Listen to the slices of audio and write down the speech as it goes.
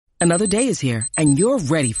Another day is here, and you're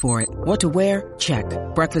ready for it. What to wear? Check.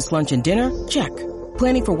 Breakfast, lunch, and dinner? Check.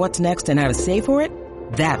 Planning for what's next and how to save for it?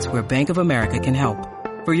 That's where Bank of America can help.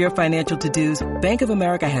 For your financial to-dos, Bank of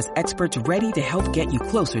America has experts ready to help get you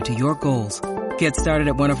closer to your goals. Get started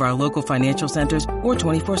at one of our local financial centers or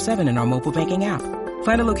 24/7 in our mobile banking app.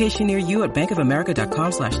 Find a location near you at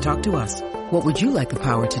bankofamerica.com/talktous. What would you like the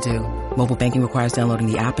power to do? Mobile banking requires downloading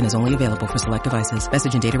the app and is only available for select devices.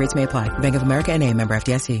 Message and data rates may apply. Bank of America N.A., member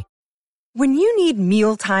FDIC. When you need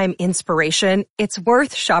mealtime inspiration, it's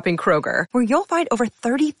worth shopping Kroger, where you'll find over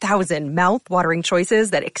 30,000 mouth-watering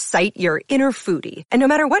choices that excite your inner foodie. And no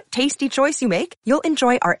matter what tasty choice you make, you'll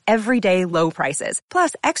enjoy our everyday low prices,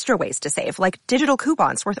 plus extra ways to save, like digital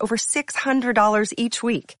coupons worth over $600 each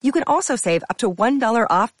week. You can also save up to $1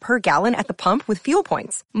 off per gallon at the pump with fuel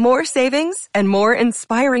points. More savings and more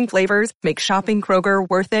inspiring flavors make shopping Kroger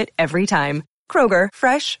worth it every time. Kroger,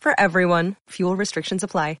 fresh for everyone. Fuel restrictions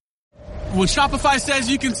apply. When Shopify says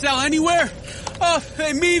you can sell anywhere, oh,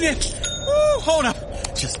 they mean it. Woo, hold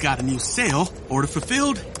up. Just got a new sale. Order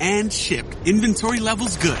fulfilled and shipped. Inventory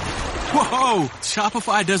level's good. Whoa,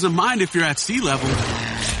 Shopify doesn't mind if you're at sea level.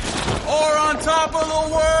 Or on top of the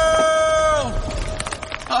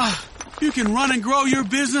world. You can run and grow your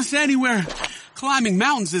business anywhere. Climbing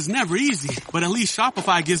mountains is never easy, but at least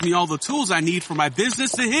Shopify gives me all the tools I need for my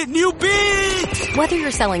business to hit new peaks! Whether you're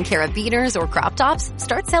selling carabiners or crop tops,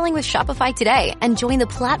 start selling with Shopify today and join the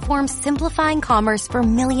platform simplifying commerce for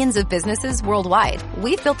millions of businesses worldwide.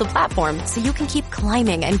 We've built the platform so you can keep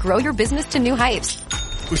climbing and grow your business to new heights.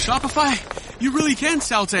 With Shopify, you really can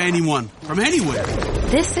sell to anyone, from anywhere.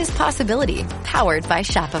 This is Possibility, powered by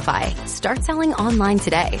Shopify. Start selling online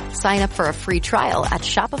today. Sign up for a free trial at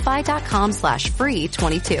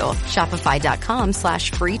shopify.com/free22.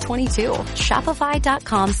 Shopify.com/free22.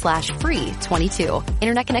 Shopify.com/free22.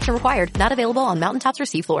 Internet connection required. Not available on mountaintops or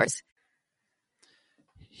seafloors.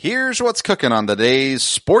 Here's what's cooking on today's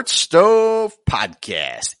Sports Stove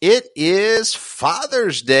podcast. It is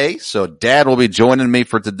Father's Day, so Dad will be joining me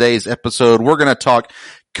for today's episode. We're going to talk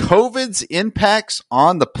COVID's impacts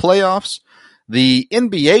on the playoffs, the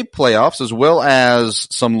NBA playoffs, as well as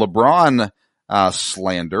some LeBron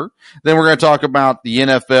slander. Then we're going to talk about the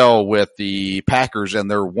NFL with the Packers and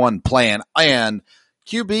their one plan, and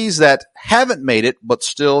QBs that haven't made it but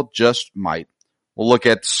still just might. We'll look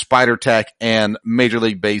at Spider Tack and Major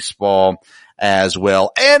League Baseball as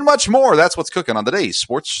well, and much more. That's what's cooking on today's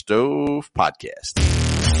Sports Stove podcast.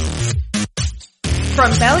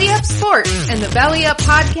 From Belly Up Sports and the Belly Up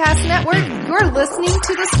Podcast Network, you're listening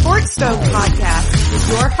to the Sports Stove Podcast with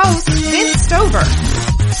your host, Vince Stover.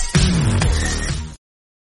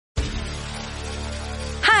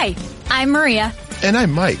 Hi, I'm Maria. And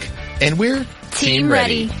I'm Mike. And we're Team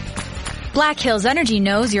Ready. Black Hills Energy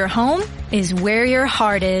knows your home is where your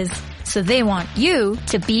heart is, so they want you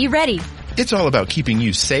to be ready. It's all about keeping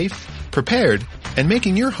you safe, prepared, and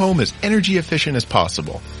making your home as energy efficient as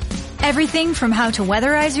possible. Everything from how to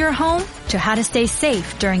weatherize your home to how to stay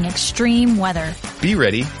safe during extreme weather. Be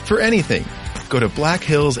ready for anything. Go to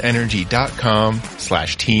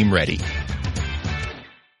blackhillsenergy.com/team ready.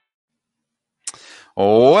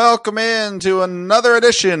 Welcome into another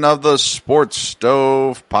edition of the Sports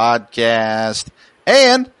Stove podcast.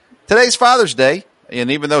 And today's Father's Day. And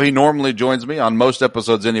even though he normally joins me on most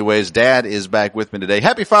episodes anyways, Dad is back with me today.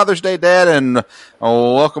 Happy Father's Day, Dad, and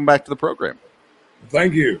welcome back to the program.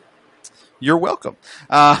 Thank you. You're welcome.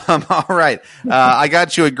 All right. I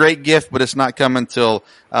got you a great gift, but it's not coming till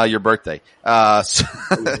your birthday. So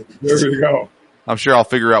there you go. I'm sure I'll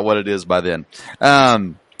figure out what it is by then.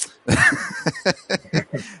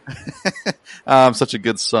 I'm such a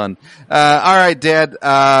good son. All right, Dad.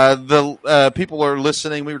 The people are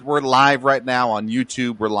listening. We're live right now on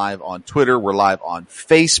YouTube. We're live on Twitter. We're live on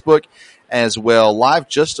Facebook as well. Live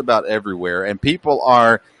just about everywhere, and people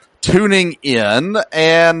are tuning in.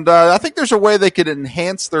 And I think there's a way they could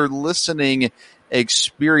enhance their listening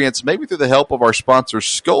experience, maybe through the help of our sponsor,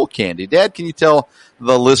 Skull Candy. Dad, can you tell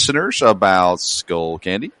the listeners about Skull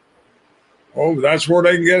Candy? Oh, that's where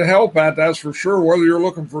they can get help at, that's for sure, whether you're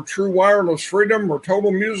looking for true wireless freedom or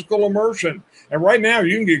total musical immersion. And right now,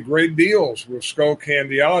 you can get great deals with Skull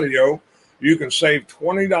Candy Audio. You can save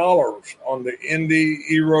 $20 on the Indie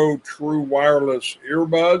Eero True Wireless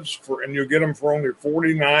earbuds, and you'll get them for only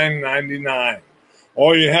 $49.99.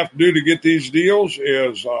 All you have to do to get these deals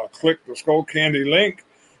is click the Skull Candy link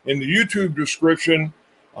in the YouTube description,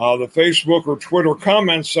 the Facebook or Twitter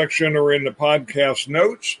comments section, or in the podcast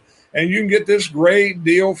notes. And you can get this great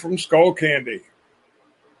deal from Skull Candy.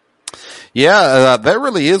 Yeah, that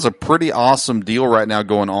really is a pretty awesome deal right now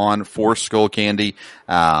going on for Skull Candy.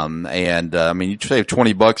 I mean, you save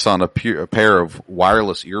 $20 on a pair of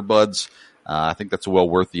wireless earbuds. I think that's well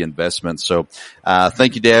worth the investment. So,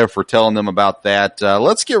 thank you, Dad, for telling them about that.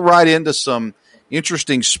 Let's get right into some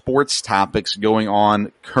interesting sports topics going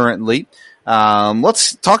on currently.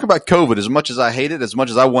 Let's talk about COVID. As much as I hate it, as much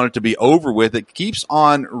as I want it to be over with, it keeps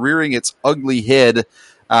on rearing its ugly head.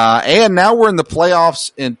 And now we're in the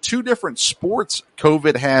playoffs in two different sports.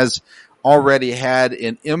 COVID has already had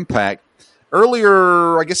an impact.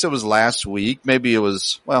 Earlier, I guess it was last week. Maybe it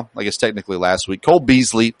was, well, I guess technically last week. Cole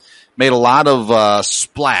Beasley made a lot of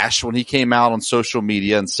splash when he came out on social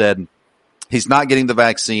media and said he's not getting the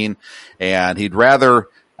vaccine and he'd rather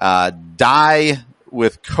die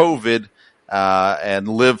with COVID and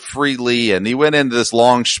live freely. And he went into this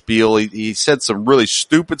long spiel. He said some really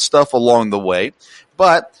stupid stuff along the way.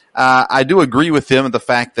 But I do agree with him in the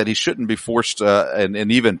fact that he shouldn't be forced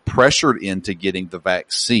and even pressured into getting the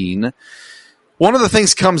vaccine. One of the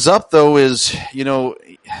things comes up, though, is, you know,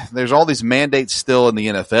 there's all these mandates still in the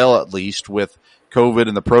NFL, at least, with COVID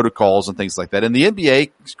and the protocols and things like that. In the NBA,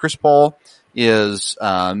 Chris Paul is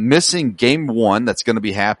missing game one. That's going to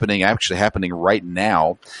be actually happening right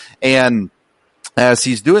now. And as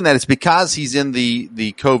he's doing that, it's because he's in the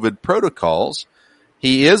COVID protocols.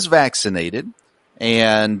 He is vaccinated.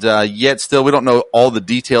 And yet still, we don't know all the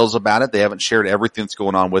details about it. They haven't shared everything that's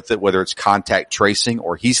going on with it, whether it's contact tracing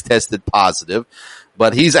or he's tested positive.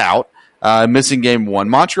 But he's out, missing game one.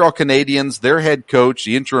 Montreal Canadiens, their head coach,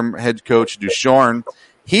 the interim head coach, Ducharme,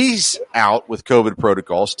 he's out with COVID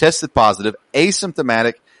protocols, tested positive,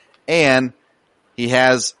 asymptomatic, and he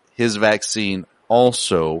has his vaccine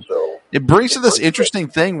also. It brings to this interesting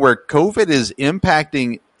thing where COVID is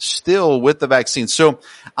impacting still with the vaccine. So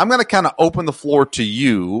I'm going to kind of open the floor to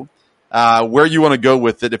you, where you want to go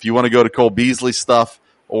with it. If you want to go to Cole Beasley stuff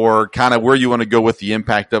or kind of where you want to go with the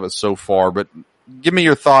impact of it so far, but give me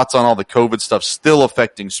your thoughts on all the COVID stuff still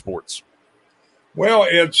affecting sports. Well,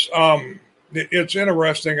 it's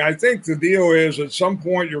interesting. I think the deal is at some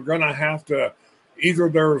point you're going to have to, either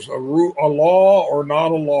there's a law or not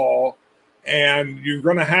a law, and you're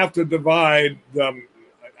going to have to divide them.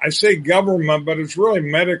 I say government, but it's really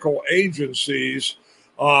medical agencies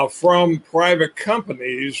from private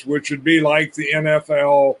companies, which would be like the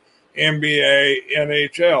NFL, NBA,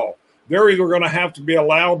 NHL. They're either going to have to be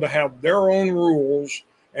allowed to have their own rules,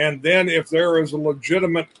 and then if there is a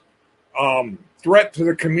legitimate threat to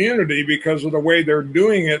the community because of the way they're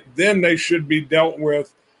doing it, then they should be dealt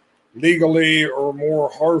with legally or more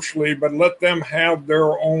harshly, but let them have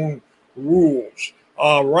their own rules.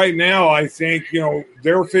 Right now, I think,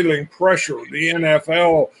 they're feeling pressure. The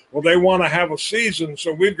NFL, well, they want to have a season,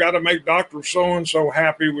 so we've got to make Dr. So-and-so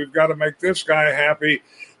happy. We've got to make this guy happy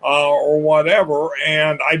or whatever.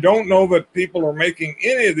 And I don't know that people are making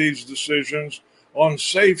any of these decisions on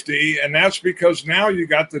safety, and that's because now you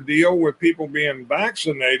got to deal with people being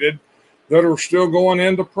vaccinated that are still going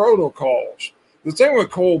into protocols. The thing with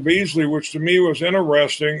Cole Beasley, which to me was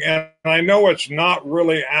interesting, and I know it's not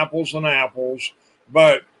really apples and apples,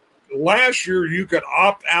 but last year you could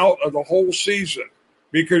opt out of the whole season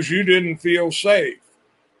because you didn't feel safe.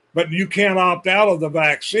 But you can't opt out of the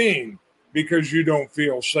vaccine because you don't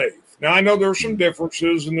feel safe. Now, I know there's some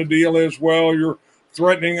differences, and the deal is, well, you're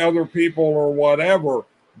threatening other people or whatever.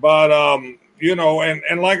 But,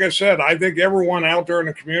 and like I said, I think everyone out there in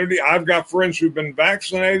the community, I've got friends who've been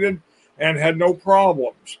vaccinated and had no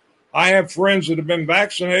problems. I have friends that have been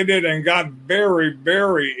vaccinated and got very,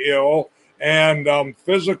 very ill and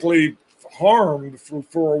physically harmed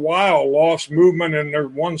for a while, lost movement in their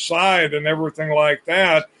one side and everything like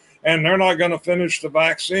that, and they're not going to finish the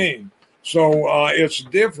vaccine. So it's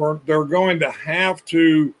different. They're going to have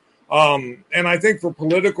to, and I think for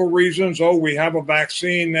political reasons, we have a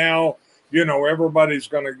vaccine now, everybody's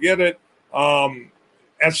going to get it.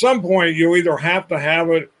 At some point, you either have to have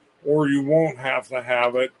it or you won't have to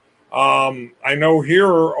have it. I know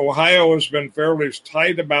here, Ohio has been fairly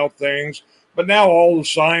tight about things, but now all the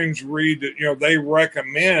signs read that, they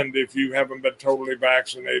recommend if you haven't been totally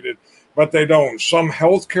vaccinated, but they don't. Some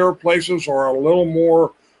healthcare places are a little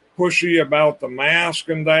more pushy about the mask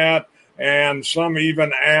and that, and some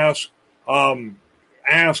even ask,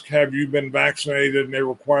 have you been vaccinated, and they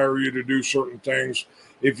require you to do certain things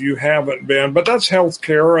if you haven't been. But that's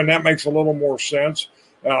healthcare, and that makes a little more sense.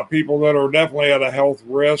 People that are definitely at a health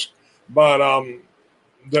risk. But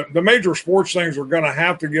the major sports things are going to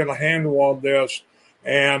have to get a handle on this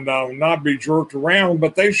and not be jerked around,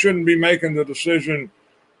 but they shouldn't be making the decision.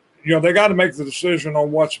 They got to make the decision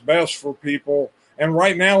on what's best for people. And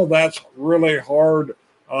right now that's really hard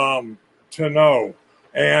to know.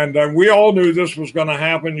 And we all knew this was going to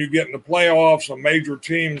happen. You get in the playoffs, a major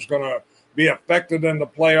team's going to be affected in the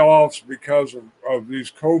playoffs because of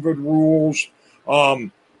these COVID rules.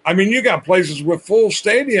 I mean, you got places with full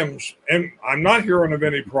stadiums, and I'm not hearing of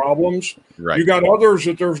any problems. Right. You got others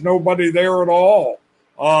that there's nobody there at all.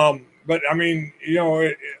 But, I mean, you know,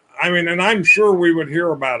 and I'm sure we would hear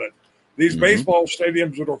about it. These baseball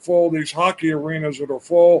stadiums that are full, these hockey arenas that are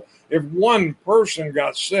full, if one person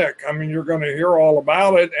got sick, I mean, you're going to hear all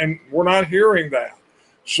about it, and we're not hearing that.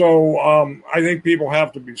 So I think people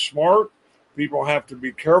have to be smart. People have to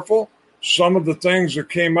be careful. Some of the things that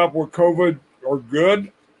came up with COVID are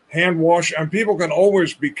good. Hand wash, and people can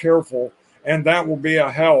always be careful, and that will be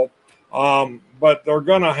a help. But they're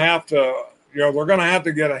going to have to,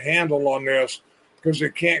 get a handle on this, because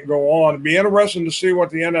it can't go on. It'd be interesting to see what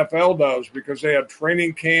the NFL does, because they had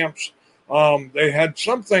training camps. They had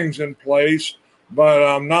some things in place,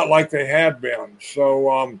 but not like they had been.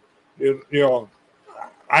 So,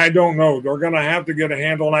 I don't know. They're going to have to get a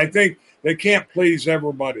handle, and I think they can't please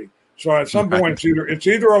everybody. So at some point, it's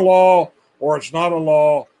either a law or it's not a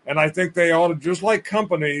law, and I think they ought to, just like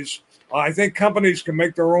companies, I think companies can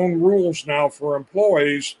make their own rules now for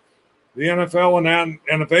employees, the NFL and that,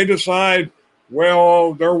 and if they decide,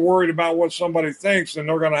 well, they're worried about what somebody thinks, then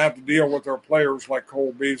they're going to have to deal with their players like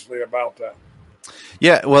Cole Beasley about that.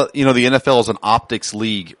 Yeah, well, the NFL is an optics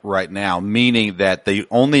league right now, meaning that they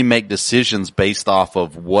only make decisions based off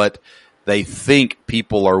of what they think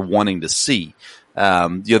people are wanting to see.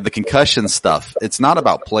 The concussion stuff, it's not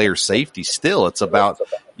about player safety still. It's about,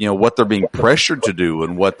 what they're being pressured to do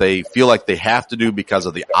and what they feel like they have to do because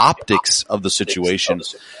of the optics of the situation.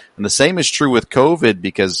 And the same is true with COVID,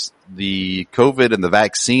 because the COVID and the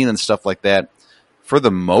vaccine and stuff like that, for the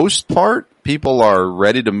most part, people are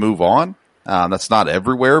ready to move on. That's not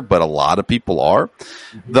everywhere, but a lot of people are.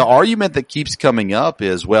 Mm-hmm. The argument that keeps coming up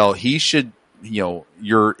is, well, he should,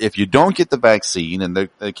 if you don't get the vaccine, and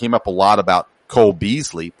they came up a lot about Cole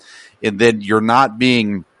Beasley, and then you're not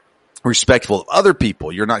being respectful of other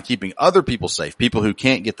people. You're not keeping other people safe, people who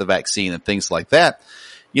can't get the vaccine and things like that.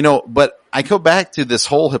 But I go back to this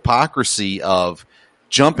whole hypocrisy of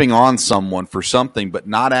jumping on someone for something, but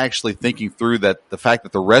not actually thinking through that the fact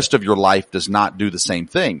that the rest of your life does not do the same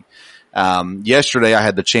thing. Yesterday I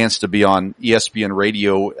had the chance to be on ESPN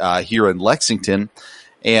radio, here in Lexington,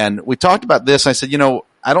 and we talked about this. I said,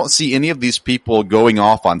 I don't see any of these people going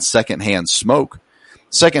off on secondhand smoke.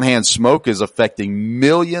 Secondhand smoke is affecting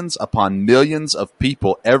millions upon millions of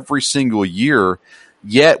people every single year,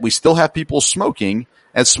 yet we still have people smoking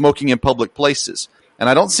and smoking in public places. And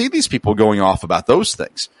I don't see these people going off about those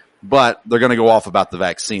things, but they're going to go off about the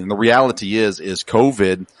vaccine. And the reality is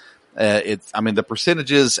COVID, the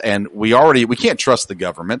percentages, and we can't trust the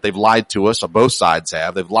government. They've lied to us. Both sides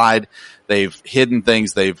have. They've lied. They've hidden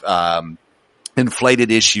things. They've,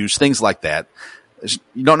 inflated issues, things like that.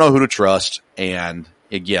 You don't know who to trust. And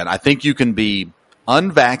again, I think you can be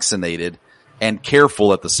unvaccinated and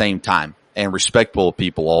careful at the same time, and respectful of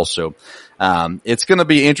people also. It's going to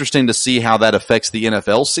be interesting to see how that affects the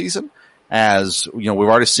NFL season. As we've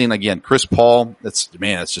already seen, again, Chris Paul, it's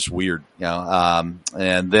just weird, and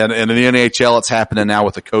then in the NHL, it's happening now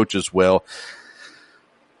with the coach as well.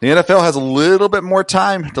 The NFL has a little bit more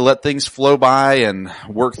time to let things flow by and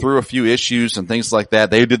work through a few issues and things like that.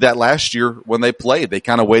 They did that last year when they played. They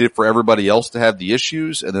kind of waited for everybody else to have the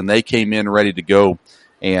issues, and then they came in ready to go.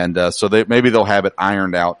 And so maybe they'll have it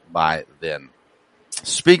ironed out by then.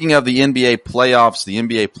 Speaking of the NBA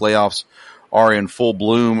playoffs are in full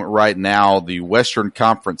bloom right now. The Western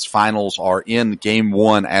Conference Finals are in Game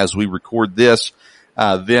 1 as we record this.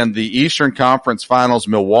 Then the Eastern Conference Finals,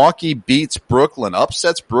 Milwaukee beats Brooklyn,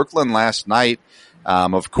 upsets Brooklyn last night.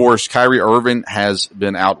 Of course, Kyrie Irving has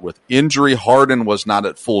been out with injury. Harden was not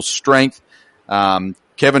at full strength.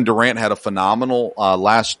 Kevin Durant had a phenomenal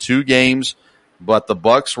last two games, but the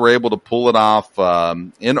Bucks were able to pull it off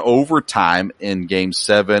in overtime in Game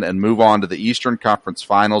 7 and move on to the Eastern Conference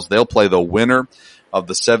Finals. They'll play the winner of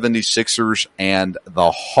the 76ers and the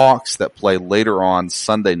Hawks that play later on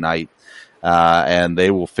Sunday night. And they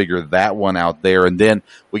will figure that one out there. And then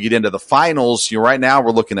we get into the finals. Right now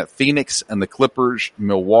we're looking at Phoenix and the Clippers,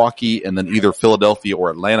 Milwaukee, and then either Philadelphia or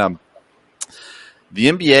Atlanta. The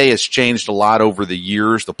NBA has changed a lot over the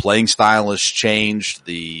years. The playing style has changed.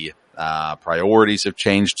 The priorities have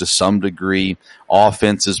changed to some degree.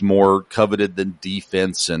 Offense is more coveted than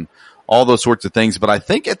defense and all those sorts of things. But I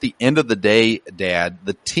think at the end of the day, Dad,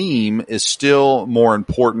 the team is still more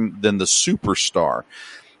important than the superstar.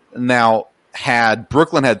 Now, had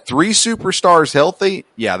Brooklyn had three superstars healthy,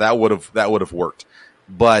 yeah, that would have worked.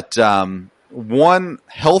 But one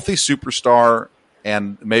healthy superstar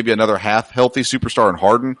and maybe another half healthy superstar in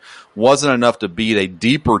Harden wasn't enough to beat a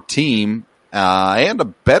deeper team and a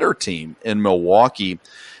better team in Milwaukee.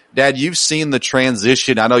 Dad, you've seen the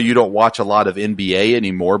transition. I know you don't watch a lot of NBA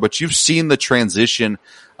anymore, but you've seen the transition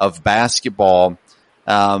of basketball.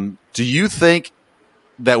 Do you think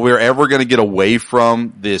that we're ever going to get away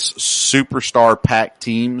from this superstar packed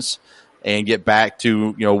teams and get back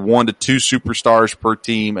to, 1 to 2 superstars per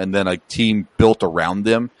team and then a team built around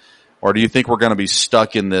them? Or do you think we're going to be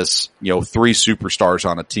stuck in this, 3 superstars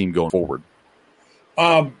on a team going forward?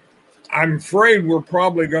 I'm afraid we're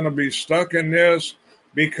probably going to be stuck in this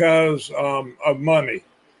because of money.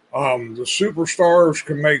 The superstars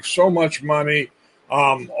can make so much money.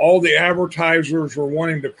 All the advertisers are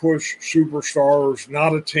wanting to push superstars,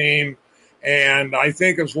 not a team. And I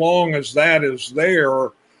think as long as that is there,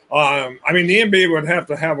 the NBA would have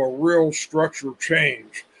to have a real structure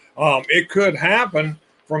change. It could happen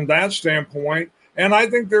from that standpoint. And I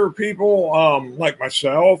think there are people like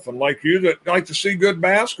myself and like you that like to see good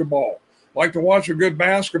basketball, like to watch a good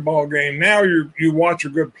basketball game. Now you watch a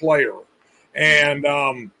good player. And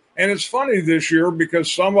it's funny this year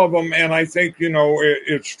because some of them, and I think,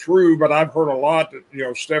 it's true, but I've heard a lot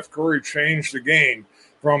that, Steph Curry changed the game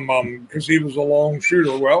from because he was a long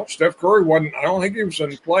shooter. Well, Steph Curry I don't think he was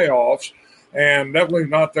in the playoffs, and definitely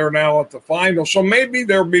not there now at the final. So maybe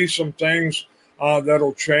there'll be some things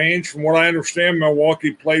that'll change. From what I understand,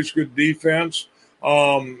 Milwaukee plays good defense.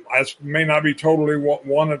 I may not be totally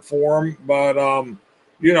wanted for him, but,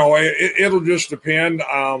 it'll just depend.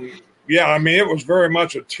 It was very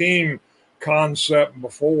much a team concept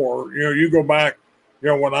before. You go back,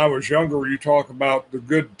 when I was younger, you talk about the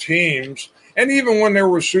good teams. And even when there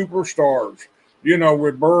were superstars,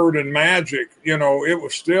 with Bird and Magic, it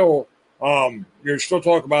was still, you still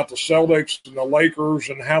talk about the Celtics and the Lakers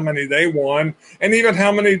and how many they won. And even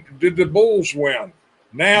how many did the Bulls win?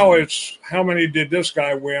 Now it's how many did this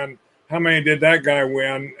guy win? How many did that guy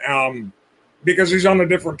win? Because he's on a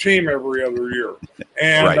different team every other year.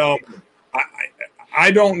 And right.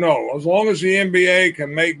 I don't know. As long as the NBA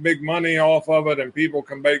can make big money off of it and people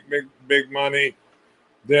can make big money,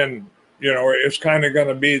 then, it's kind of going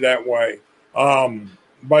to be that way.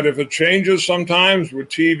 But if it changes sometimes with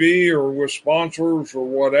TV or with sponsors or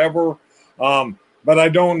whatever, but I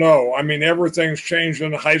don't know. Everything's changed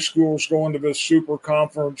in the high schools going to this super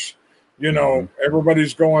conference.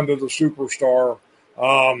 Everybody's going to the superstar.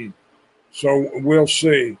 So we'll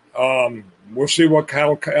see. We'll see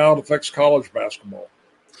how it affects college basketball.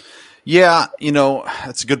 Yeah,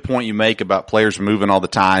 that's a good point you make about players moving all the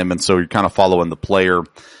time, and so you're kind of following the player.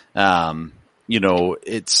 It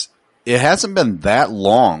hasn't been that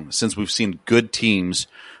long since we've seen good teams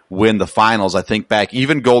win the finals. I think back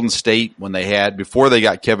even Golden State when before they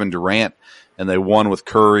got Kevin Durant and they won with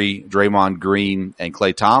Curry, Draymond Green, and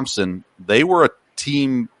Klay Thompson, they were a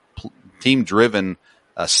team-driven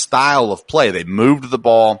style of play. They moved the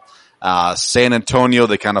ball. San Antonio,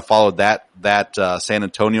 they kind of followed that San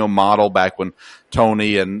Antonio model back when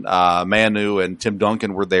Tony and Manu and Tim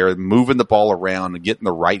Duncan were there, moving the ball around and getting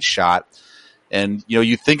the right shot. And,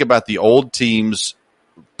 you think about the old teams,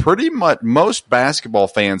 pretty much most basketball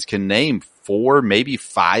fans can name 4, maybe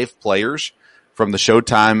 5 players from the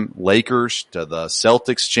Showtime Lakers to the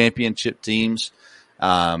Celtics championship teams,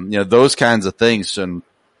 those kinds of things. And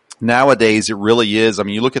nowadays it really is.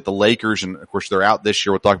 You look at the Lakers and of course they're out this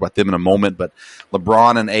year. We'll talk about them in a moment, but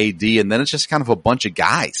LeBron and AD, and then it's just kind of a bunch of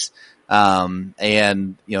guys.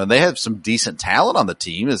 And they have some decent talent on the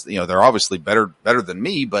team. They're obviously better than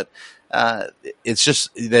me, but it's just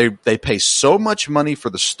they pay so much money for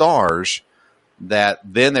the stars that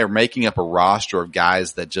then they're making up a roster of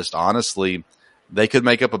guys that just honestly they could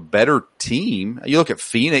make up a better team. You look at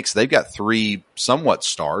Phoenix, they've got 3 somewhat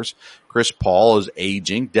stars. Chris Paul is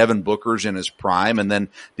aging, Devin Booker's in his prime, and then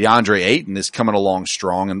DeAndre Ayton is coming along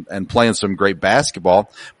strong and playing some great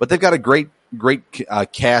basketball. But they've got a great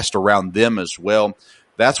cast around them as well.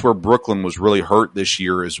 That's where Brooklyn was really hurt this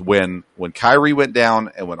year, is when Kyrie went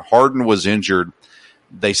down and when Harden was injured.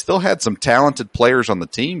 They still had some talented players on the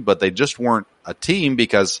team, but they just weren't a team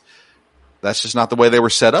because that's just not the way they were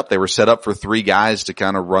set up. They were set up for 3 guys to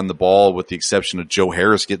kind of run the ball, with the exception of Joe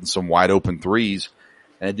Harris getting some wide open threes,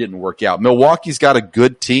 and it didn't work out. Milwaukee's got a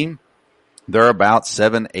good team. They're about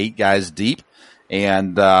 7-8 guys deep.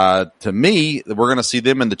 And to me, we're going to see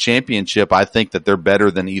them in the championship. I think that they're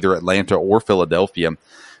better than either Atlanta or Philadelphia.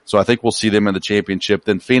 So I think we'll see them in the championship.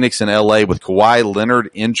 Then Phoenix and LA, with Kawhi Leonard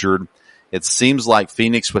injured, it seems like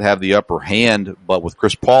Phoenix would have the upper hand, but with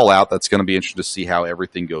Chris Paul out, that's going to be interesting to see how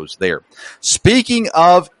everything goes there. Speaking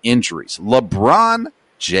of injuries, LeBron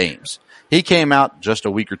James. He came out just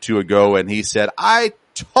a week or two ago and he said, I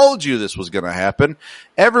told you this was going to happen.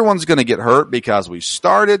 Everyone's going to get hurt because we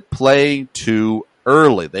started playing too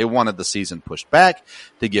early. They wanted the season pushed back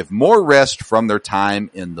to give more rest from their time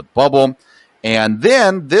in the bubble. And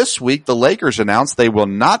then this week, the Lakers announced they will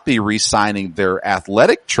not be re-signing their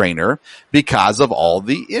athletic trainer because of all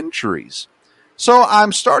the injuries. So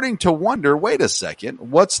I'm starting to wonder, wait a second,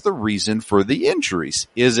 what's the reason for the injuries?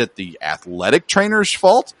 Is it the athletic trainer's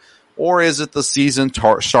fault? Or is it the season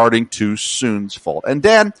starting too soon's fault? And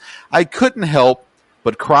Dan, I couldn't help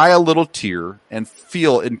but cry a little tear and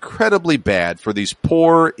feel incredibly bad for these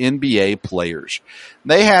poor NBA players.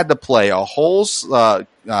 They had to play a whole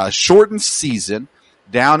shortened season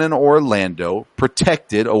down in Orlando,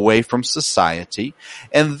 protected away from society.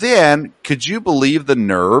 And then, could you believe the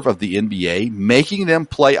nerve of the NBA making them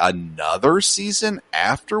play another season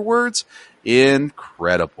afterwards?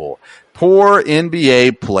 Incredible. Poor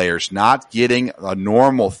NBA players not getting a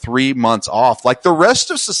normal 3 months off like the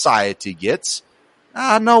rest of society gets.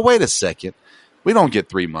 No, wait a second. We don't get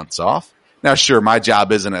 3 months off. Now, sure, my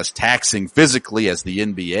job isn't as taxing physically as the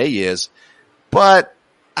NBA is, but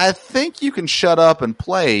I think you can shut up and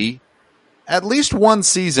play at least one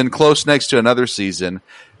season close next to another season,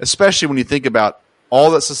 especially when you think about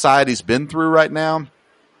all that society's been through right now.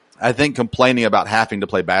 I think complaining about having to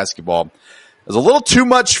play basketball is a little too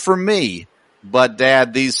much for me. But,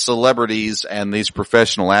 Dad, these celebrities and these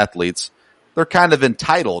professional athletes, they're kind of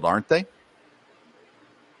entitled, aren't they?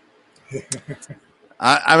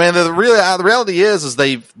 I mean, the reality is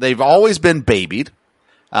they've always been babied.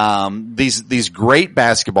 These great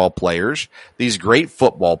basketball players, these great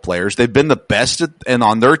football players, they've been the best and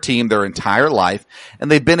on their team their entire life,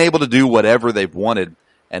 and they've been able to do whatever they've wanted.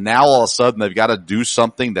 And now all of a sudden they've got to do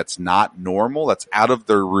something that's not normal, that's out of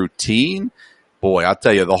their routine. Boy, I'll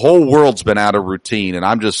tell you, the whole world's been out of routine, and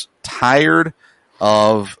I'm just tired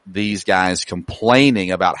of these guys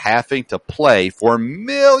complaining about having to play for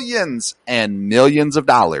millions and millions of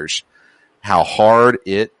dollars. How hard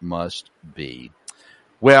it must be.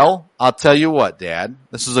 Well, I'll tell you what, Dad,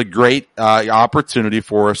 this is a great opportunity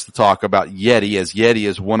for us to talk about Yeti, as Yeti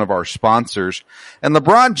is one of our sponsors. And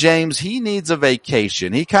LeBron James, he needs a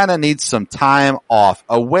vacation. He kind of needs some time off,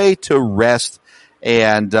 a way to rest.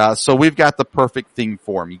 And so we've got the perfect thing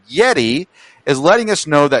for him. Yeti is letting us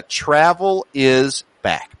know that travel is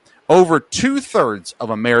back. Over 2/3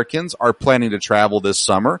 of Americans are planning to travel this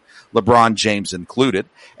summer, LeBron James included.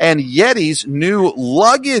 And Yeti's new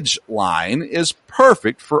luggage line is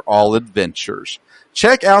perfect for all adventures.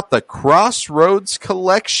 Check out the Crossroads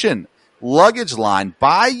Collection luggage line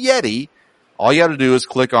by Yeti. All you have to do is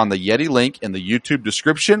click on the Yeti link in the YouTube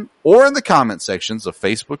description or in the comment sections of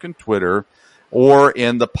Facebook and Twitter or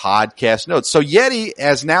in the podcast notes. So Yeti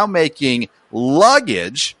is now making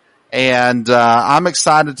luggage, and I'm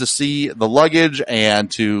excited to see the luggage,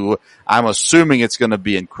 and I'm assuming it's going to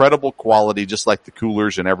be incredible quality, just like the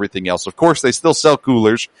coolers and everything else. Of course, they still sell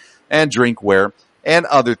coolers and drinkware and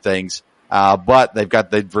other things, but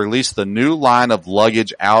they've released the new line of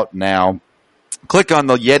luggage out now. Click on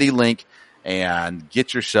the Yeti link and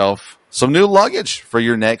get yourself some new luggage for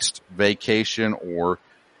your next vacation or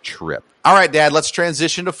trip. All right, Dad, let's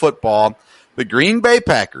transition to football. The Green Bay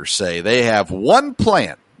Packers say they have one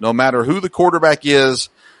plan. No matter who the quarterback is,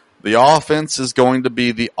 the offense is going to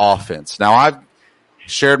be the offense. Now, I've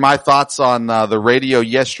shared my thoughts on the radio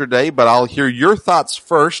yesterday, but I'll hear your thoughts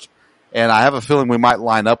first, and I have a feeling we might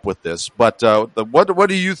line up with this. But what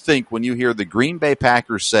do you think when you hear the Green Bay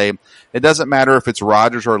Packers say, it doesn't matter if it's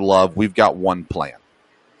Rodgers or Love, we've got one plan?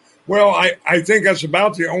 Well, I think that's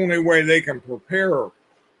about the only way they can prepare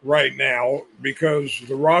right now, because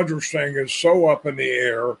the Rodgers thing is so up in the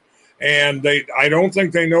air, and I don't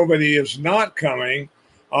think they know that he is not coming.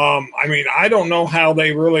 I mean, I don't know how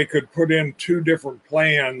they really could put in two different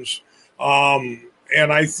plans. And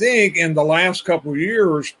I think in the last couple of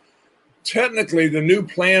years, technically the new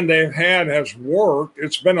plan they've had has worked.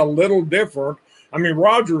 It's been a little different. I mean,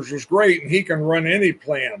 Rodgers is great and he can run any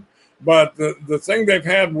plan, but the thing they've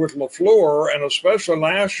had with LaFleur, and especially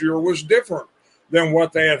last year, was different than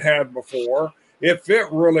what they had before. It fit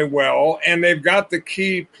really well, and they've got the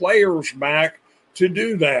key players back to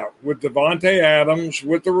do that with Devontae Adams,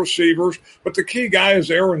 with the receivers. But the key guy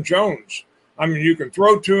is Aaron Jones. I mean, you can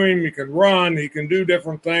throw to him, you can run, he can do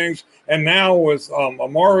different things. And now with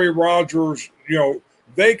Amari Rodgers,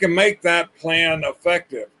 they can make that plan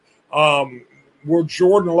effective. Will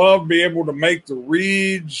Jordan Love be able to make the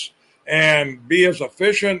reads and be as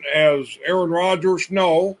efficient as Aaron Rodgers?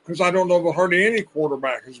 No, because I don't know that hardly any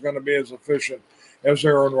quarterback is going to be as efficient as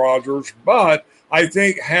Aaron Rodgers. But I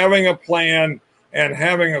think having a plan and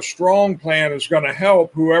having a strong plan is going to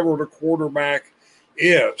help whoever the quarterback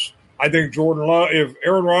is. I think Jordan Love, if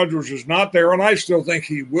Aaron Rodgers is not there, and I still think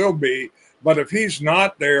he will be, but if he's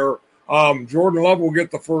not there, Jordan Love will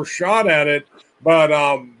get the first shot at it. But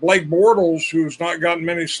Blake Bortles, who's not gotten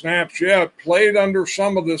many snaps yet, played under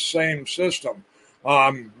some of this same system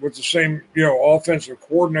with the same, offensive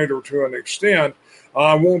coordinator to an extent.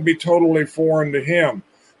 Won't be totally foreign to him.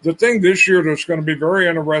 The thing this year that's going to be very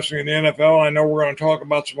interesting in the NFL, I know we're going to talk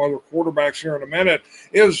about some other quarterbacks here in a minute,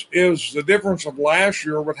 is the difference of last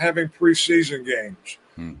year with having preseason games.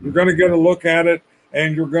 Mm-hmm. You're going to get a look at it,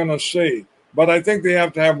 and you're going to see. But I think they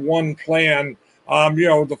have to have one plan.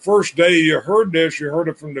 The first day you heard this, you heard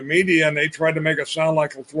it from the media, and they tried to make it sound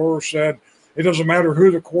like LaFleur said, it doesn't matter who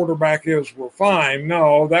the quarterback is, we're fine.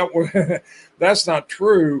 No, that's not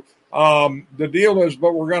true. The deal is,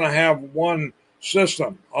 but we're going to have one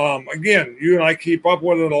system. Again, you and I keep up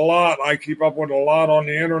with it a lot. I keep up with it a lot on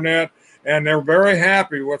the internet, and they're very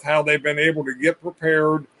happy with how they've been able to get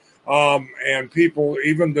prepared. And people,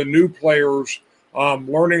 even the new players,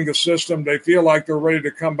 learning the system, they feel like they're ready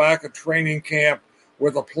to come back at training camp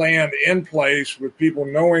with a plan in place, with people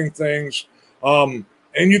knowing things. And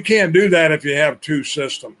you can't do that if you have two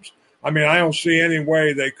systems. I mean, I don't see any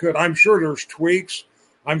way they could. I'm sure there's tweaks.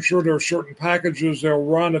 I'm sure there are certain packages they'll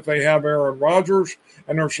run if they have Aaron Rodgers,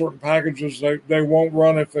 and there are certain packages they won't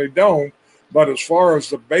run if they don't. But as far as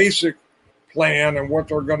the basic plan and what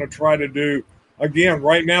they're going to try to do, again,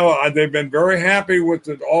 right now they've been very happy with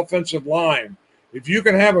the offensive line. If you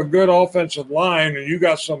can have a good offensive line and you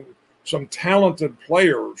got some talented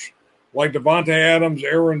players like Devontae Adams,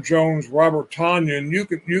 Aaron Jones, Robert Tonyan,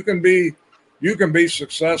 you can be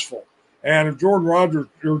successful. And if Jordan Rodgers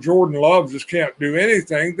or Jordan Love just can't do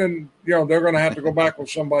anything, then they're going to have to go back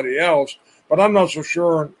with somebody else. But I'm not so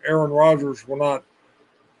sure Aaron Rodgers will not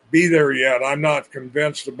be there yet. I'm not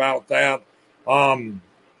convinced about that.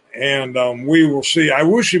 We will see. I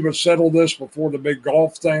wish he would settle this before the big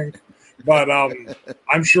golf thing, but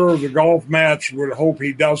I'm sure the golf match would hope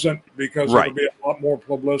he doesn't, because it'll be a lot more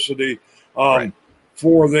publicity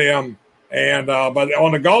for them. And but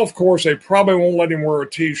on the golf course, they probably won't let him wear a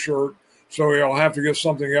T-shirt, so he'll have to get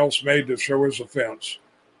something else made to show his offense.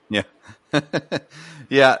 Yeah.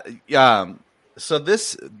 Yeah. So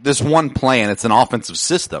this one plan, it's an offensive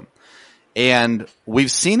system, and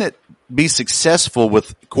we've seen it be successful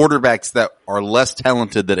with quarterbacks that are less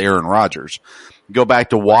talented than Aaron Rodgers. Go back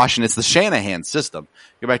to Washington. It's the Shanahan system.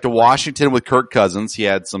 Go back to Washington with Kirk Cousins. He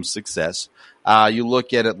had some success. You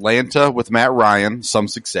look at Atlanta with Matt Ryan, some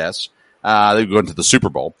success. They go into the Super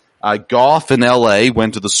Bowl. Goff in L.A.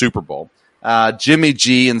 went to the Super Bowl. Jimmy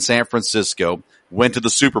G in San Francisco went to the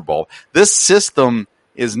Super Bowl. This system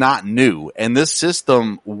is not new, and this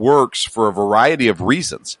system works for a variety of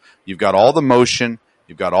reasons. You've got all the motion,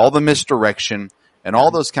 you've got all the misdirection, and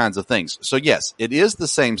all those kinds of things. So, yes, it is the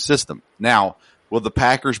same system. Now, will the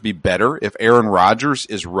Packers be better if Aaron Rodgers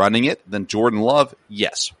is running it than Jordan Love?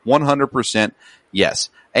 Yes, 100% yes.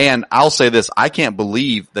 And I'll say this, I can't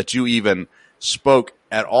believe that you even spoke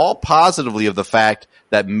at all positively of the fact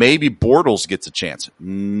that maybe Bortles gets a chance.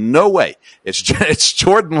 No way. It's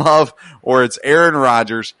Jordan Love or it's Aaron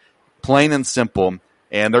Rodgers, plain and simple,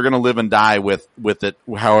 and they're going to live and die with it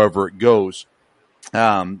however it goes.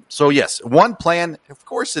 So yes, one plan, of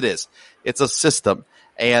course it is. It's a system,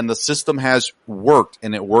 and the system has worked,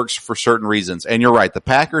 and it works for certain reasons. And you're right, the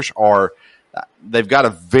Packers they've got a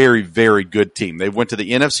very, very good team. They went to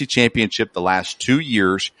the NFC Championship the last 2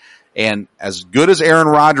 years, and as good as Aaron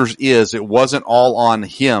Rodgers is, it wasn't all on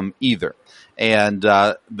him either. And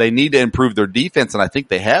they need to improve their defense, and I think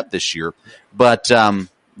they have this year. But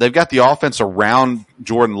they've got the offense around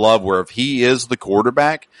Jordan Love where if he is the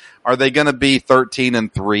quarterback, are they going to be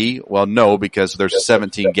 13-3? Well, no, because there's a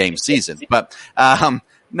 17-game season. But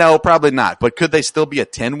no, probably not. But could they still be a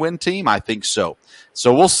 10-win team? I think so.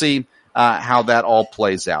 So we'll see how that all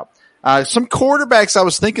plays out. Some quarterbacks, I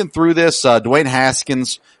was thinking through this. Dwayne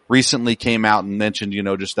Haskins recently came out and mentioned,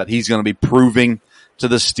 just that he's going to be proving to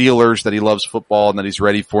the Steelers that he loves football and that he's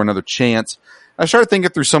ready for another chance. I started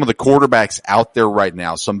thinking through some of the quarterbacks out there right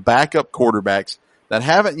now, some backup quarterbacks that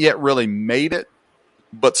haven't yet really made it,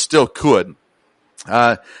 but still could.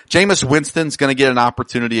 Jameis Winston's going to get an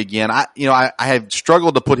opportunity again. I have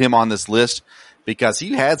struggled to put him on this list because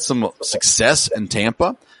he had some success in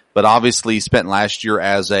Tampa, but obviously he spent last year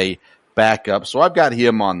as a backup. So I've got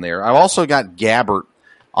him on there. I've also got Gabbert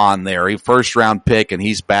on there, a first-round pick, and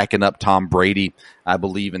he's backing up Tom Brady, I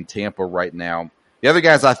believe, in Tampa right now. The other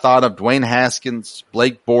guys I thought of, Dwayne Haskins,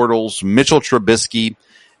 Blake Bortles, Mitchell Trubisky,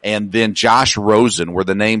 and then Josh Rosen were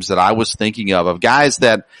the names that I was thinking of guys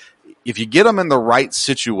that if you get them in the right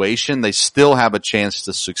situation, they still have a chance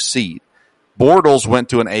to succeed. Bortles went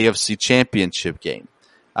to an AFC championship game.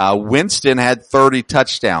 Winston had 30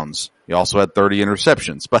 touchdowns. He also had 30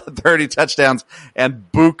 interceptions, but 30 touchdowns and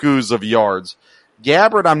bukus of yards.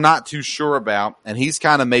 Gabbert, I'm not too sure about, and he's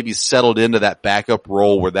kind of maybe settled into that backup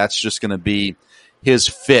role where that's just going to be his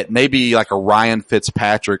fit. Maybe like a Ryan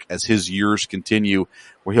Fitzpatrick as his years continue,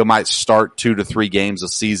 where he might start 2 to 3 games a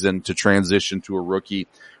season to transition to a rookie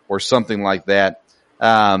or something like that.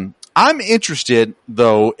 I'm interested,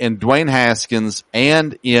 though, in Dwayne Haskins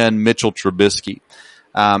and in Mitchell Trubisky.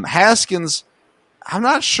 Haskins, I'm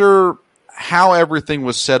not sure how everything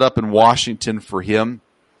was set up in Washington for him,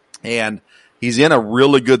 and he's in a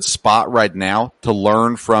really good spot right now to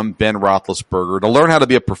learn from Ben Roethlisberger, to learn how to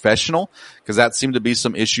be a professional, because that seemed to be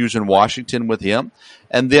some issues in Washington with him.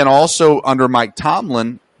 And then also under Mike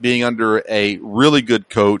Tomlin, being under a really good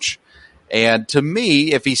coach. And to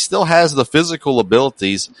me, if he still has the physical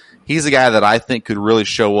abilities, he's a guy that I think could really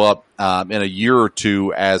show up in a year or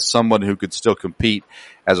two as someone who could still compete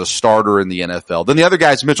as a starter in the NFL. Then the other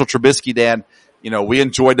guy is Mitchell Trubisky, Dan. You know, we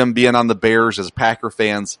enjoyed him being on the Bears as Packer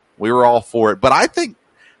fans. We were all for it. But I think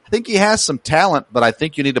he has some talent, but I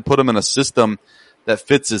think you need to put him in a system that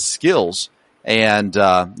fits his skills. And,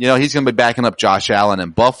 you know, he's going to be backing up Josh Allen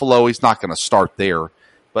in Buffalo. He's not going to start there,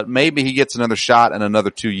 but maybe he gets another shot in another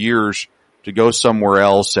 2 years to go somewhere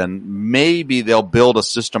else, and maybe they'll build a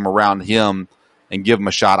system around him and give him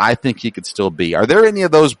a shot. I think he could still be. Are there any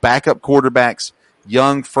of those backup quarterbacks,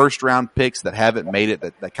 young first-round picks that haven't made it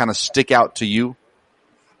that kind of stick out to you?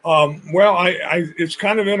 Well, it's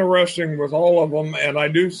kind of interesting with all of them, and I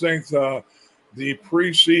do think the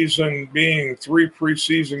preseason being 3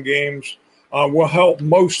 preseason games will help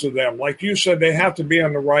most of them. Like you said, they have to be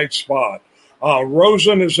in the right spot.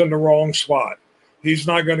 Rosen is in the wrong spot. He's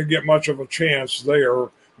not going to get much of a chance there.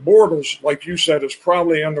 Bortles, like you said, is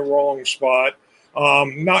probably in the wrong spot.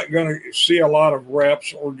 Not going to see a lot of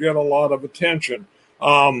reps or get a lot of attention.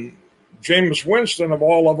 Jameis Winston, of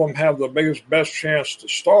all of them, have the best chance to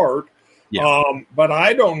start. Yeah. But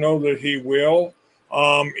I don't know that he will.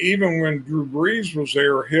 Even when Drew Brees was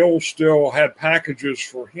there, Hill still had packages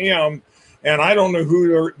for him. And I don't know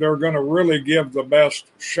who they're going to really give the best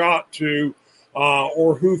shot to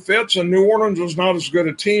or who fits. And New Orleans is not as good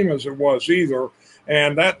a team as it was either.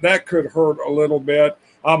 And that could hurt a little bit.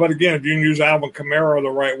 But again, if you can use Alvin Kamara the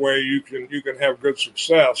right way, you can have good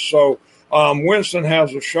success. So Winston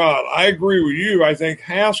has a shot. I agree with you. I think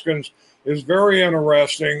Haskins is very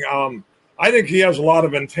interesting. I think he has a lot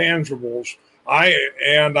of intangibles.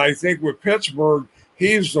 I think with Pittsburgh,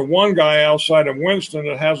 he's the one guy outside of Winston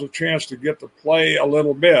that has a chance to get to play a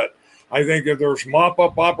little bit. I think if there's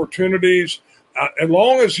mop-up opportunities, as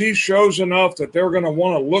long as he shows enough that they're going to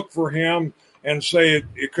want to look for him and say,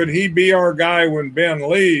 could he be our guy when Ben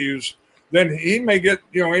leaves, then he may get,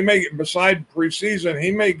 beside preseason,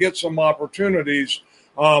 he may get some opportunities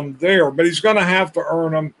there. But he's going to have to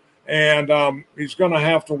earn them, and he's going to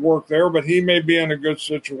have to work there, but he may be in a good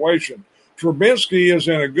situation. Trubisky is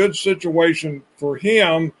in a good situation for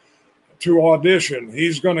him to audition.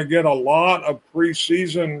 He's going to get a lot of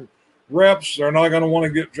preseason reps. They're not going to want to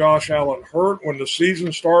get Josh Allen hurt. When the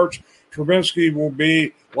season starts, Trubisky will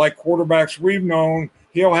be like quarterbacks we've known.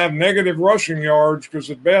 He'll have negative rushing yards because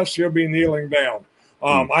at best he'll be kneeling down.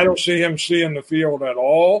 I don't see him seeing the field at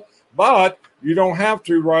all, but you don't have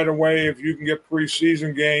to right away if you can get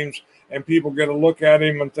preseason games and people get a look at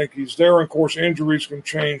him and think he's there. And, of course, injuries can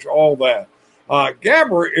change all that.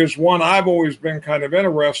 Gabbert is one I've always been kind of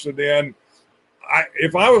interested in.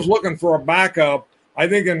 If I was looking for a backup, I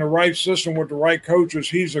think in the right system with the right coaches,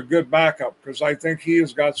 he's a good backup because I think he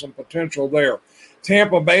has got some potential there.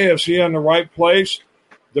 Tampa Bay, is he in the right place?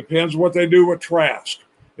 Depends what they do with Trask.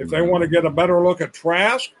 If they want to get a better look at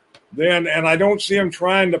Trask, then, and I don't see him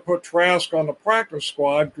trying to put Trask on the practice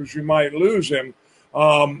squad because you might lose him.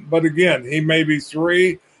 But again, he may be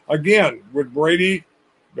 3. Again, with Brady,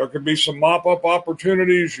 there could be some mop-up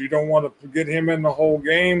opportunities. You don't want to get him in the whole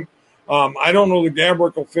game. I don't know that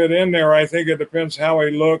Gabbert will fit in there. I think it depends how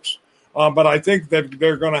he looks. But I think that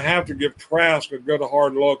they're going to have to give Trask a good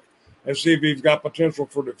hard look and see if he's got potential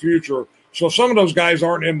for the future. So some of those guys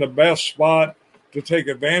aren't in the best spot to take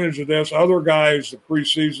advantage of this. Other guys, the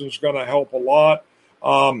preseason is going to help a lot.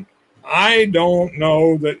 I don't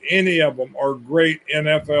know that any of them are great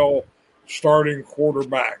NFL starting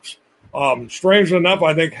quarterbacks. Strangely enough,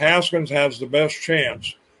 I think Haskins has the best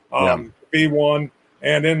chance to be one.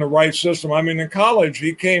 And in the right system. I mean, in college,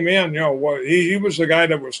 he came in, he was the guy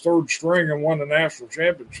that was 3rd string and won the national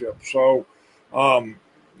championship. So,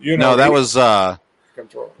 that was that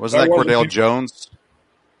Cordell Jones?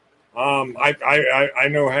 I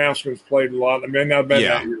know Haskins played a lot. I mean, not been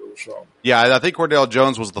that year or so. Yeah, I think Cordell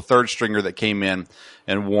Jones was the third stringer that came in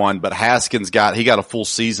and won, but Haskins got a full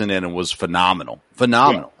season in and was phenomenal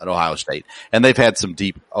at Ohio State. And they've had some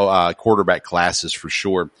deep quarterback classes for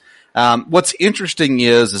sure. What's interesting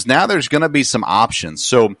is now there's going to be some options.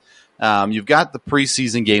 So you've got the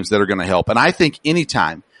preseason games that are going to help. And I think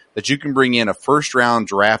anytime that you can bring in a first-round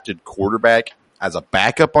drafted quarterback as a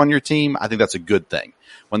backup on your team, I think that's a good thing.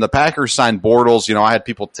 When the Packers signed Bortles, I had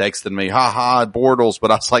people texting me, Bortles,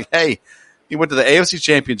 but I was like, hey, he went to the AFC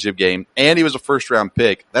Championship game and he was a first-round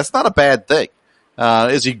pick. That's not a bad thing.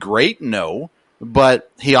 Is he great? No, but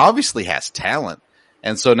he obviously has talent.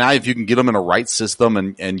 And so now if you can get him in a right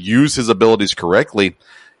system and use his abilities correctly,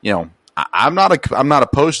 I'm not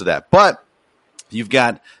opposed to that. But you've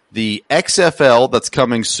got the XFL that's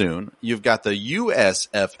coming soon. You've got the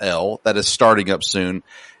USFL that is starting up soon.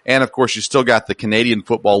 And, of course, you still got the Canadian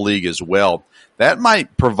Football League as well. That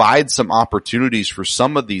might provide some opportunities for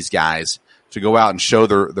some of these guys to go out and show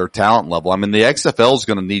their talent level. I mean, the XFL is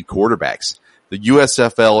going to need quarterbacks. The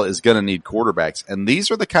USFL is going to need quarterbacks. And these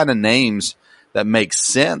are the kind of names that make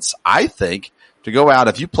sense, I think, to go out.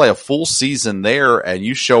 If you play a full season there and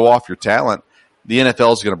you show off your talent, the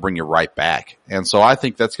NFL is going to bring you right back. And so I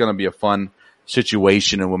think that's going to be a fun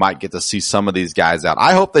situation, and we might get to see some of these guys out.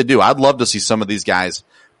 I hope they do. I'd love to see some of these guys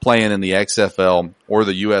playing in the XFL or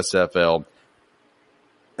the USFL,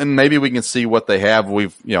 and maybe we can see what they have.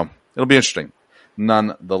 It'll be interesting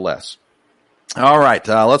nonetheless. All right,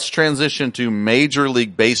 let's transition to Major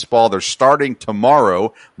League Baseball. They're starting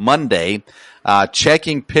tomorrow, Monday,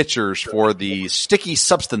 checking pitchers for the sticky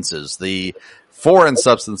substances, the foreign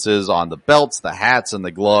substances on the belts, the hats, and the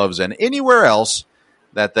gloves, and anywhere else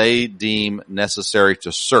that they deem necessary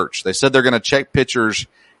to search. They said they're going to check pitchers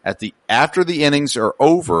after the innings are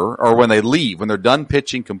over, or when they leave, when they're done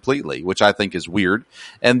pitching completely, which I think is weird.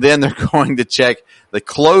 And then they're going to check the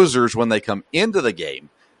closers when they come into the game,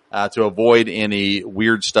 to avoid any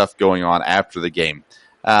weird stuff going on after the game.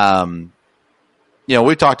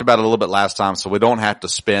 We talked about it a little bit last time, so we don't have to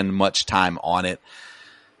spend much time on it.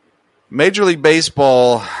 Major League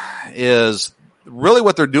Baseball is really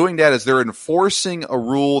what they're doing, Dad, is they're enforcing a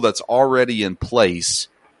rule that's already in place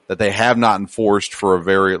that they have not enforced for a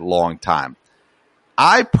very long time.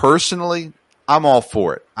 I'm all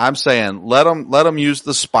for it. I'm saying let them use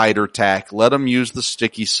the spider tack, let them use the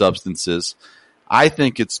sticky substances. I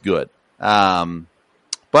think it's good.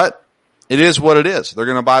 But it is what it is. They're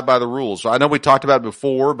going to abide by the rules. So I know we talked about it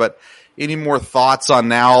before, but any more thoughts on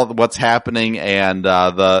now what's happening and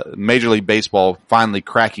the Major League Baseball finally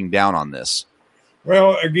cracking down on this?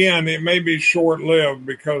 Well, again, it may be short-lived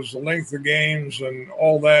because the length of games and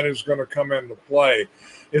all that is going to come into play.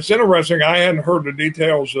 It's interesting. I hadn't heard the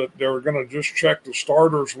details that they're going to just check the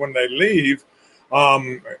starters when they leave.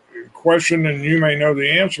 Question, and you may know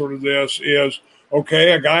the answer to this, is,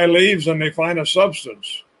 okay, a guy leaves and they find a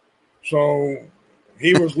substance. So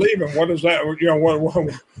he was leaving. What is that? What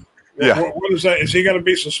is that? Is he going to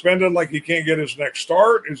be suspended like he can't get his next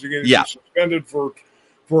start? Is he going to be suspended for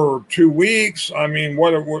 2 weeks? I mean,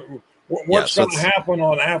 what's going to happen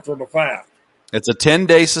on after the fact? It's a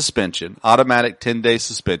 10-day suspension, automatic 10-day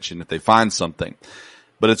suspension if they find something.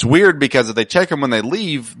 But it's weird because if they check them when they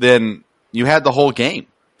leave, then you had the whole game.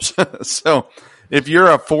 So if you're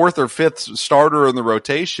a fourth or fifth starter in the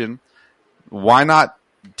rotation, why not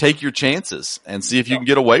take your chances and see if you can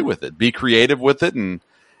get away with it? Be creative with it,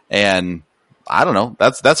 and I don't know.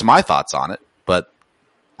 That's my thoughts on it, but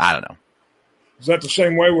I don't know. Is that the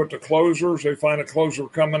same way with the closers? They find a closer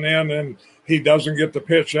coming in and he doesn't get to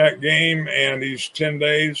pitch that game and he's 10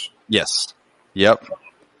 days? Yes. Yep.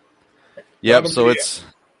 So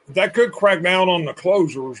that could crack down on the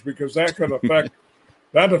closers because that could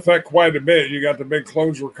affect quite a bit. You got the big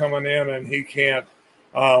closer coming in and he can't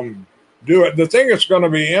do it. The thing that's going to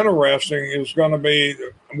be interesting is going to be,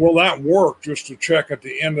 will that work just to check at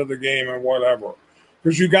the end of the game and whatever?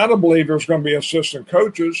 Because you got to believe there's going to be assistant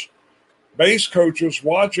coaches, base coaches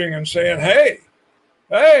watching and saying, hey,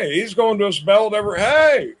 he's going to his belt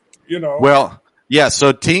Well, yeah,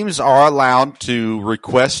 so teams are allowed to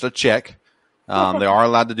request a check. They are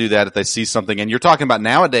allowed to do that if they see something. And you're talking about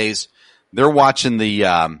nowadays, they're watching the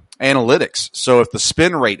analytics. So if the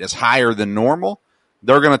spin rate is higher than normal,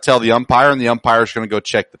 they're going to tell the umpire, and the umpire is going to go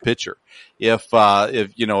check the pitcher.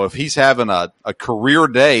 If he's having a career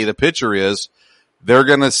day, the pitcher is, they're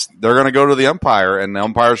going to go to the umpire, and the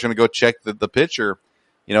umpire is going to go check the pitcher.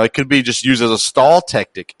 It could be just used as a stall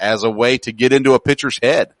tactic, as a way to get into a pitcher's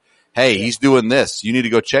head. Hey, he's doing this. You need to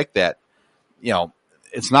go check that.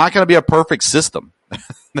 It's not going to be a perfect system.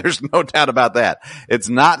 There's no doubt about that. It's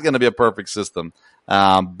not going to be a perfect system.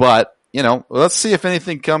 But, let's see if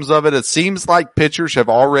anything comes of it. It seems like pitchers have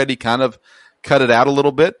already kind of cut it out a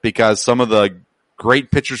little bit because some of the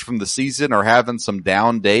great pitchers from the season are having some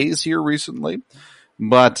down days here recently.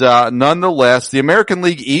 But nonetheless, the American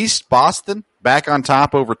League East, Boston, back on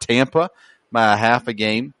top over Tampa by a half a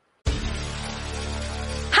game.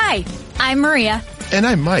 Hi, I'm Maria. And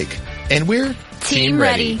I'm Mike. And we're Team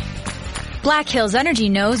Ready. Black Hills Energy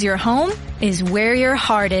knows your home is where your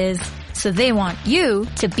heart is, so they want you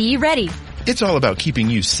to be ready. It's all about keeping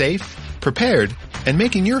you safe, prepared, and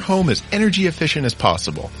making your home as energy efficient as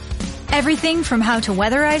possible. Everything from how to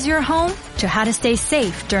weatherize your home to how to stay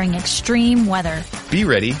safe during extreme weather. Be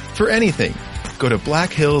ready for anything. Go to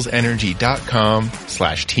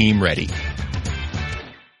blackhillsenergy.com/team ready.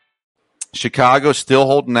 Chicago still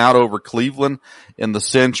holding out over Cleveland in the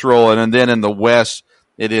Central, and then in the West,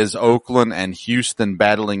 it is Oakland and Houston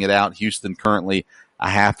battling it out. Houston currently a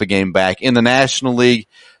half a game back. In the National League,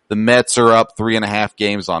 the Mets are up 3.5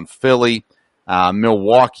 games on Philly.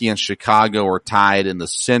 Milwaukee and Chicago are tied in the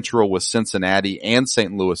Central with Cincinnati and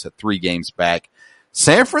St. Louis at 3 games back.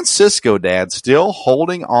 San Francisco, Dad, still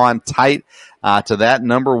holding on tight to that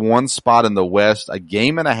number 1 spot in the West. A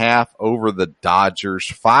game and a half over the Dodgers,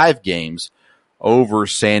 5 games over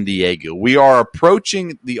San Diego. We are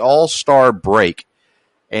approaching the All-Star break.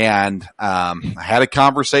 And I had a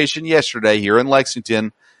conversation yesterday here in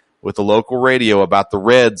Lexington with the local radio about the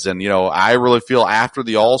Reds. And, I really feel after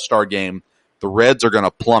the All-Star game, the Reds are going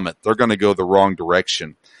to plummet. They're going to go the wrong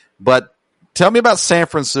direction. But tell me about San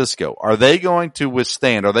Francisco. Are they going to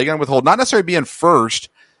withstand? Are they going to withhold? Not necessarily being first,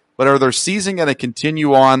 but are their season going to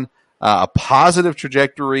continue on a positive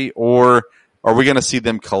trajectory, or are we going to see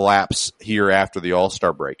them collapse here after the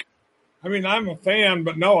All-Star break? I mean, I'm a fan,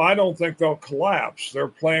 but no, I don't think they'll collapse. They're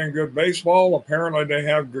playing good baseball. Apparently they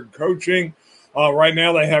have good coaching. Right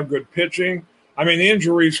now they have good pitching. I mean,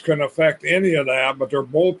 injuries can affect any of that, but their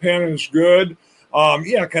bullpen is good.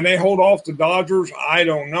 Can they hold off the Dodgers? I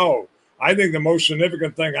don't know. I think the most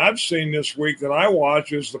significant thing I've seen this week that I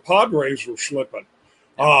watch is the Padres are slipping.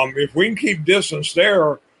 If we can keep distance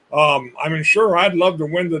there, sure, I'd love to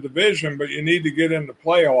win the division, but you need to get into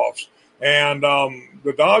playoffs. And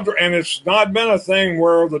the Dodgers, and it's not been a thing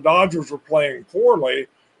where the Dodgers are playing poorly.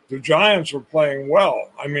 The Giants are playing well.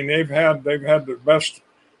 I mean, they've had the best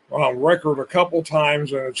record a couple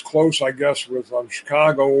times, and it's close, I guess, with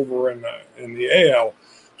Chicago over in the AL.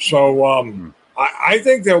 So I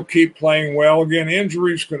think they'll keep playing well. Again,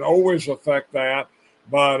 injuries can always affect that,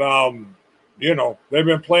 but they've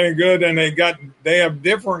been playing good, and they have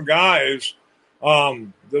different guys.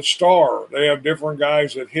 The star, they have different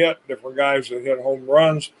guys that hit home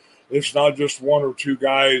runs. It's not just 1 or 2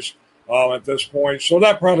 guys at this point, so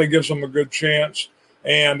that probably gives them a good chance.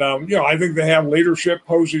 And, I think they have leadership.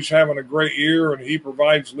 Posey's having a great year, and he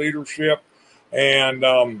provides leadership. And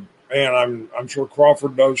I'm sure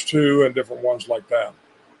Crawford does too, and different ones like that.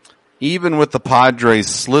 Even with the Padres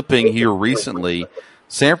slipping here recently,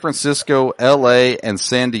 San Francisco, LA, and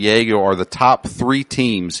San Diego are the top 3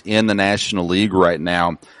 teams in the National League right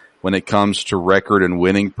now when it comes to record and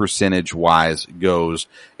winning percentage wise goes.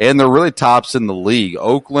 And they're really tops in the league.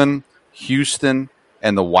 Oakland, Houston,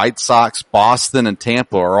 and the White Sox, Boston, and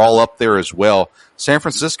Tampa are all up there as well. San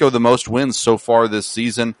Francisco, the most wins so far this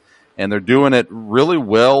season, and they're doing it really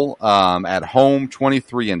well at home,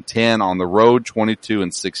 23-10, on the road,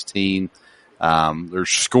 22-16. They're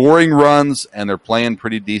scoring runs, and they're playing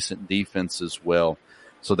pretty decent defense as well.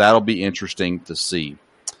 So that'll be interesting to see.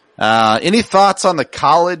 Any thoughts on the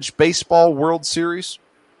college baseball World Series?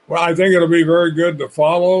 Well, I think it'll be very good to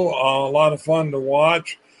follow, a lot of fun to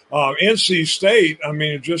watch. NC State,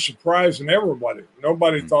 it's just surprising everybody.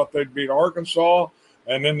 Nobody thought they'd beat Arkansas,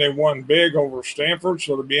 and then they won big over Stanford,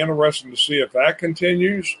 so it'll be interesting to see if that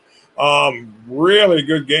continues. Really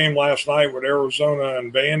good game last night with Arizona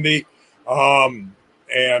and Vandy.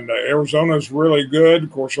 And Arizona's really good.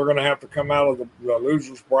 Of course, they're going to have to come out of the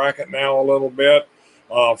losers bracket now a little bit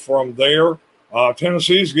from there.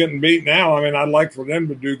 Tennessee's getting beat now. I'd like for them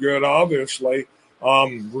to do good, obviously.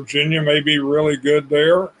 Virginia may be really good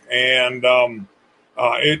there, and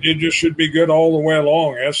it just should be good all the way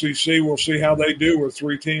along. SEC, we'll see how they do with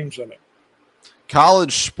 3 teams in it.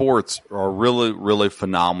 College sports are really, really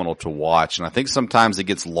phenomenal to watch, and I think sometimes it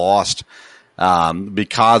gets lost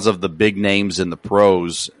because of the big names in the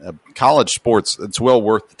pros. College sports, it's well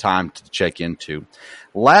worth the time to check into.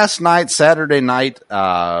 Last night, Saturday night,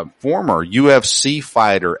 former UFC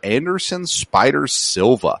fighter Anderson Spider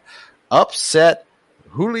Silva upset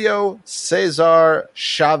Julio Cesar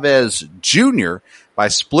Chavez Jr. by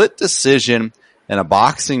split decision in a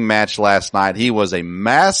boxing match last night. He was a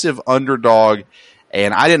massive underdog,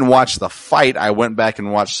 and I didn't watch the fight. I went back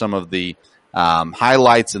and watched some of the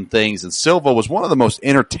highlights and things, and Silva was one of the most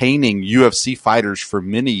entertaining UFC fighters for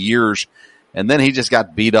many years, and then he just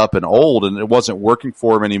got beat up and old, and it wasn't working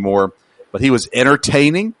for him anymore. But he was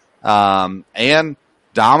entertaining and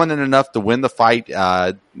dominant enough to win the fight,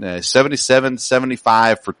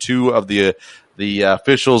 77-75 for two of the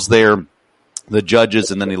officials there, the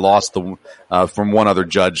judges, and then he lost from one other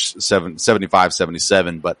judge,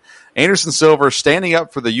 75-77. But Anderson Silva standing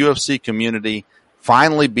up for the UFC community,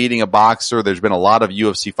 finally beating a boxer. There's been a lot of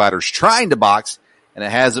UFC fighters trying to box, and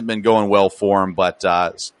it hasn't been going well for him. But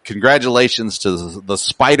congratulations to the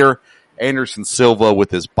Spider, Anderson Silva,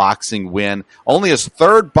 with his boxing win. Only his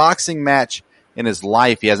third boxing match in his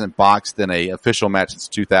life. He hasn't boxed in an official match since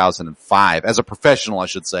 2005, as a professional, I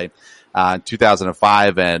should say,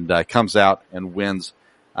 2005, and comes out and wins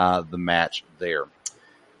the match there.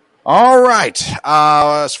 All right.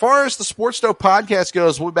 As far as the Sports Stove podcast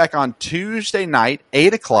goes, we'll be back on Tuesday night,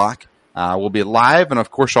 8 o'clock. We'll be live, and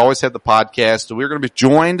of course, always have the podcast. We're going to be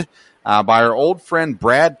joined by our old friend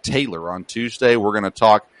Brad Taylor on Tuesday. We're going to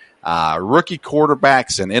talk rookie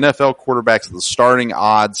quarterbacks and NFL quarterbacks, the starting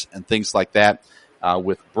odds and things like that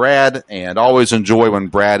with Brad, and always enjoy when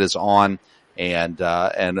Brad is on, and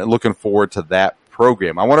looking forward to that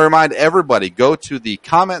program. I want to remind everybody, go to the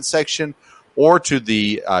comment section or to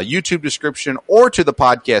the YouTube description or to the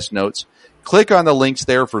podcast notes. Click on the links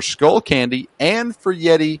there for Skull Candy and for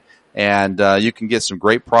Yeti, and you can get some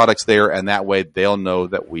great products there, and that way they'll know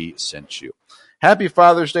that we sent you. Happy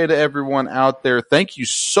Father's Day to everyone out there. Thank you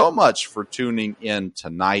so much for tuning in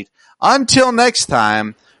tonight. Until next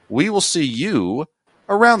time, we will see you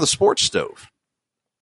around the Sports Stove.